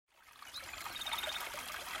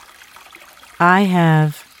I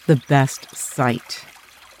have the best sight.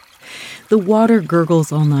 The water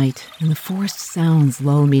gurgles all night, and the forest sounds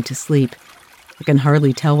lull me to sleep. I can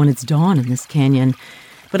hardly tell when it's dawn in this canyon,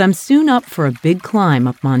 but I'm soon up for a big climb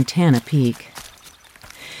up Montana Peak.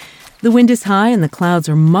 The wind is high and the clouds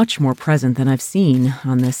are much more present than I've seen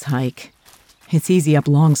on this hike. It's easy up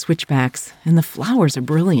long switchbacks, and the flowers are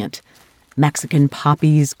brilliant. Mexican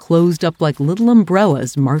poppies closed up like little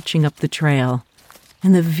umbrellas marching up the trail.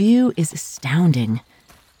 And the view is astounding.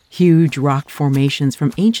 Huge rock formations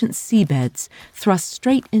from ancient seabeds thrust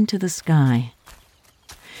straight into the sky.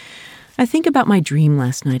 I think about my dream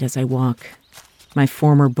last night as I walk. My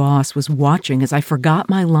former boss was watching as I forgot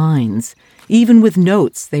my lines. Even with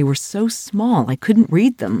notes, they were so small I couldn't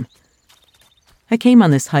read them. I came on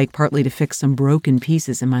this hike partly to fix some broken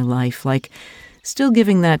pieces in my life, like still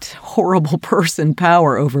giving that horrible person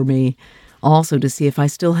power over me, also to see if I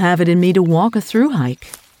still have it in me to walk a through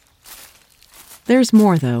hike. There's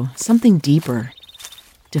more, though, something deeper.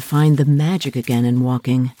 To find the magic again in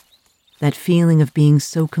walking. That feeling of being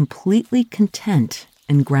so completely content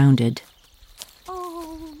and grounded.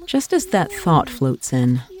 Just as that thought floats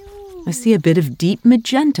in, I see a bit of deep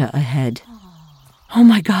magenta ahead. Oh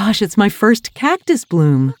my gosh, it's my first cactus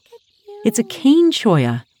bloom. It's a cane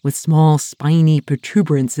cholla with small spiny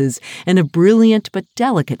protuberances and a brilliant but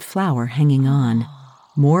delicate flower hanging on.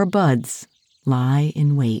 More buds lie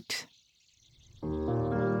in wait.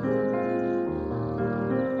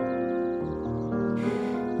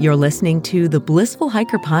 You're listening to the Blissful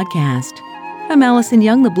Hiker podcast. I'm Allison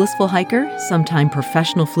Young, the Blissful Hiker, sometime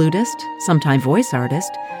professional flutist, sometime voice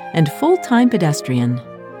artist, and full-time pedestrian.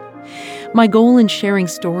 My goal in sharing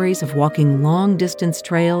stories of walking long-distance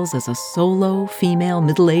trails as a solo, female,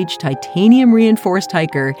 middle-aged, titanium-reinforced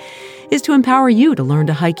hiker is to empower you to learn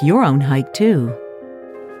to hike your own hike, too.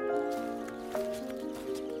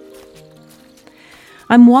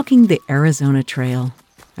 I'm walking the Arizona Trail.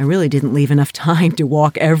 I really didn't leave enough time to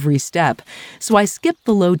walk every step, so I skipped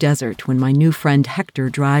the low desert when my new friend Hector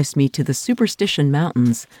drives me to the Superstition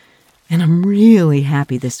Mountains. And I'm really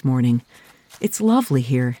happy this morning. It's lovely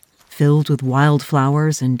here, filled with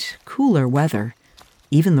wildflowers and cooler weather.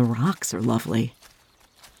 Even the rocks are lovely.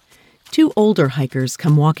 Two older hikers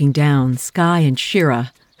come walking down, Sky and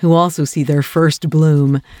Shira, who also see their first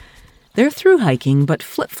bloom. They're through hiking, but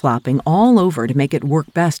flip-flopping all over to make it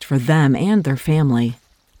work best for them and their family.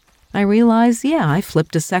 I realize, I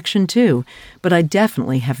flipped a section too, but I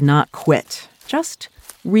definitely have not quit, just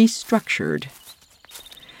restructured.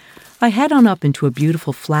 I head on up into a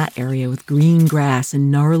beautiful flat area with green grass and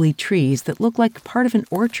gnarly trees that look like part of an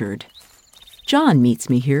orchard. John meets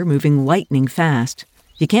me here, moving lightning fast.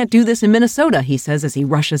 "You can't do this in Minnesota," he says as he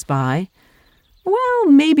rushes by. "Well,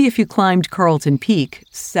 maybe if you climbed Carlton Peak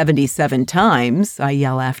 77 times, I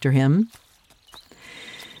yell after him.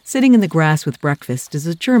 Sitting in the grass with breakfast is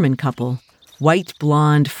a German couple, white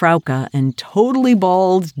blonde Frauke and totally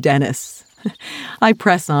bald Dennis. I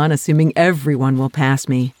press on, assuming everyone will pass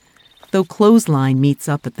me, though Clothesline meets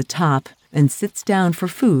up at the top and sits down for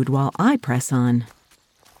food while I press on.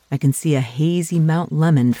 I can see a hazy Mount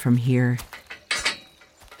Lemmon from here.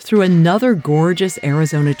 Through another gorgeous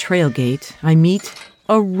Arizona trail gate, I meet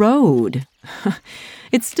a road.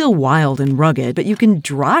 It's still wild and rugged, but you can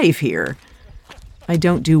drive here. I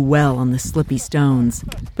don't do well on the slippy stones,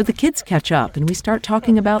 but the kids catch up and we start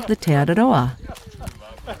talking about the Tearoa.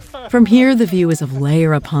 From here, the view is of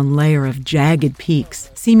layer upon layer of jagged peaks,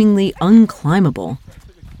 seemingly unclimbable.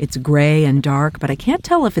 It's gray and dark, but I can't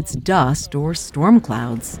tell if it's dust or storm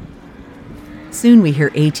clouds. Soon we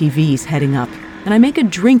hear ATVs heading up, and I make a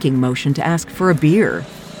drinking motion to ask for a beer.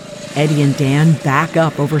 Eddie and Dan back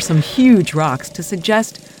up over some huge rocks to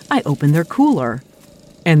suggest I open their cooler.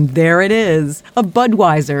 And there it is, a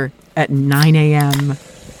Budweiser at 9 a.m.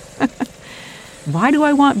 Why do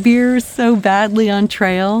I want beers so badly on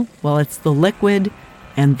trail? Well, it's the liquid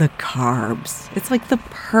and the carbs. It's like the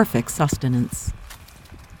perfect sustenance.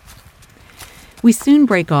 We soon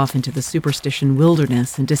break off into the Superstition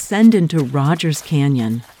wilderness and descend into Rogers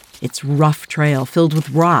Canyon. Its rough trail filled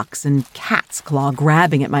with rocks and cat's claw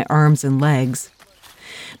grabbing at my arms and legs.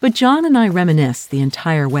 But John and I reminisce the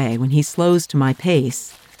entire way when he slows to my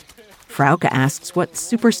pace. Frauke asks what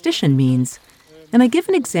superstition means, and I give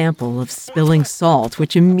an example of spilling salt,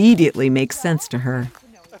 which immediately makes sense to her.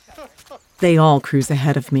 They all cruise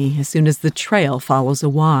ahead of me as soon as the trail follows a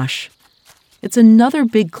wash. It's another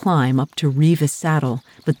big climb up to Revis Saddle,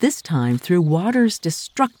 but this time through water's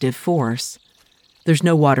destructive force. There's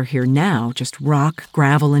no water here now, just rock,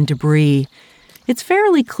 gravel, and debris. It's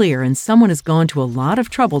fairly clear, and someone has gone to a lot of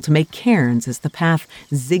trouble to make cairns as the path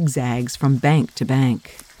zigzags from bank to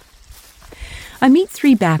bank. I meet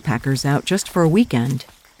 3 backpackers out just for a weekend: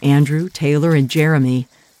 Andrew, Taylor, and Jeremy,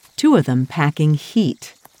 2 of them packing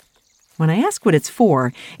heat. When I ask what it's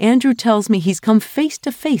for, Andrew tells me he's come face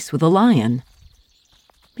to face with a lion.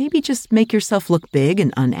 Maybe just make yourself look big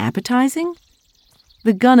and unappetizing?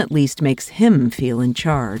 The gun at least makes him feel in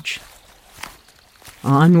charge.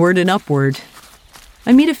 Onward and upward.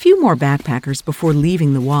 I meet a few more backpackers before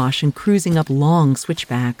leaving the wash and cruising up long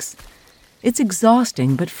switchbacks. It's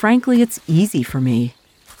exhausting, but frankly, it's easy for me.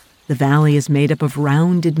 The valley is made up of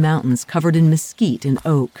rounded mountains covered in mesquite and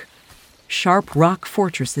oak. Sharp rock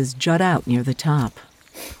fortresses jut out near the top.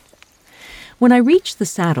 When I reach the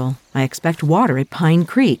saddle, I expect water at Pine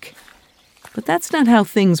Creek. But that's not how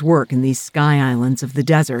things work in these sky islands of the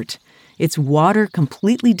desert. It's water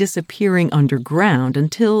completely disappearing underground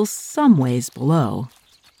until some ways below.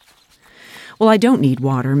 Well, I don't need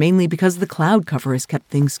water, mainly because the cloud cover has kept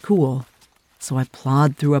things cool. So I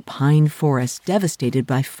plod through a pine forest devastated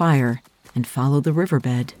by fire and follow the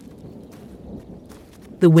riverbed.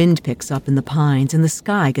 The wind picks up in the pines and the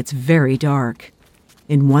sky gets very dark.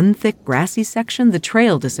 In one thick grassy section, the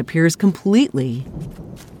trail disappears completely.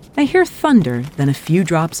 I hear thunder, then a few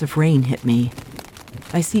drops of rain hit me.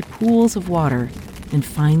 I see pools of water, and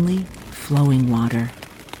finally, flowing water.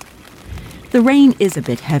 The rain is a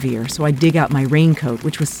bit heavier, so I dig out my raincoat,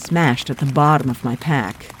 which was smashed at the bottom of my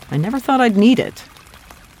pack. I never thought I'd need it.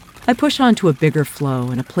 I push onto a bigger floe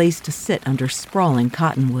and a place to sit under sprawling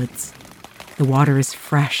cottonwoods. The water is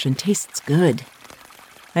fresh and tastes good.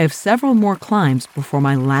 I have several more climbs before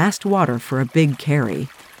my last water for a big carry.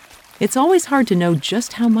 It's always hard to know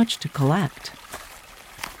just how much to collect.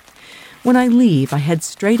 When I leave, I head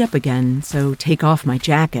straight up again, so take off my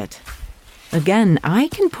jacket. Again, I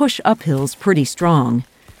can push up hills pretty strong,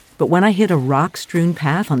 but when I hit a rock-strewn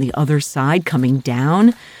path on the other side coming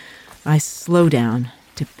down, I slow down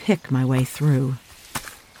to pick my way through.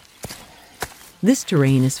 This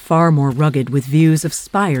terrain is far more rugged with views of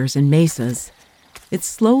spires and mesas. It's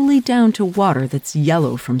slowly down to water that's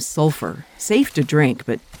yellow from sulfur, safe to drink,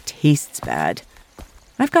 but tastes bad.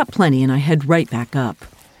 I've got plenty and I head right back up.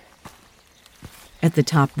 At the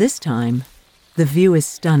top this time, the view is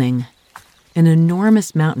stunning. An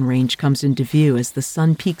enormous mountain range comes into view as the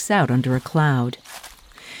sun peeks out under a cloud.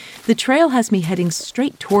 The trail has me heading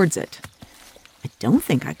straight towards it. I don't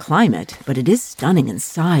think I climb it, but it is stunning in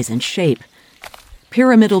size and shape.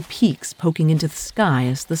 Pyramidal peaks poking into the sky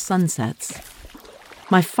as the sun sets.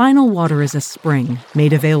 My final water is a spring,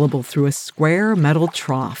 made available through a square metal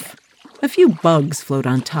trough. A few bugs float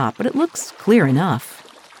on top, but it looks clear enough.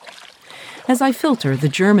 As I filter, the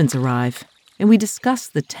Germans arrive, and we discuss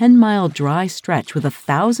the 10-mile dry stretch with a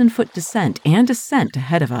 1,000-foot descent and ascent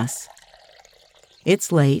ahead of us.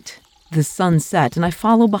 It's late, the sun set, and I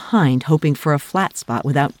follow behind, hoping for a flat spot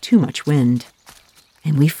without too much wind.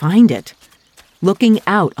 And we find it, looking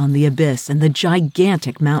out on the abyss and the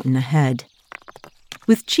gigantic mountain ahead.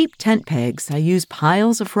 With cheap tent pegs, I use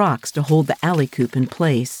piles of rocks to hold the alley coop in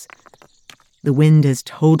place. The wind has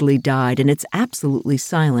totally died, and it's absolutely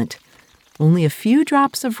silent. Only a few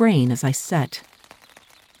drops of rain as I set.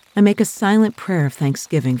 I make a silent prayer of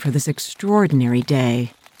thanksgiving for this extraordinary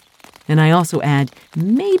day. And I also add,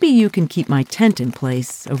 maybe you can keep my tent in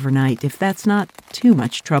place overnight if that's not too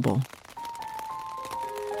much trouble.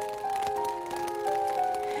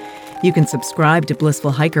 You can subscribe to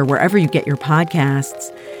Blissful Hiker wherever you get your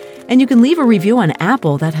podcasts. And you can leave a review on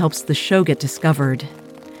Apple. That helps the show get discovered.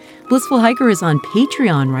 Blissful Hiker is on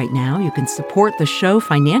Patreon right now. You can support the show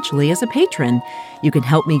financially as a patron. You can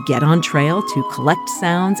help me get on trail to collect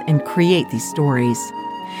sounds and create these stories.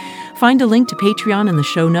 Find a link to Patreon in the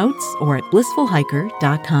show notes or at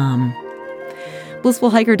blissfulhiker.com.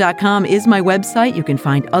 Blissfulhiker.com is my website. You can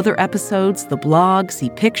find other episodes, the blog, see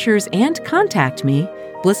pictures, and contact me,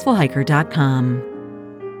 blissfulhiker.com.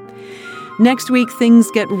 Next week, things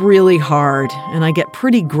get really hard, and I get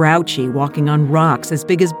pretty grouchy walking on rocks as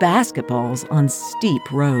big as basketballs on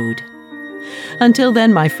steep road. Until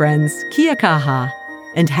then, my friends, kia kaha,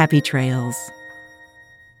 and happy trails.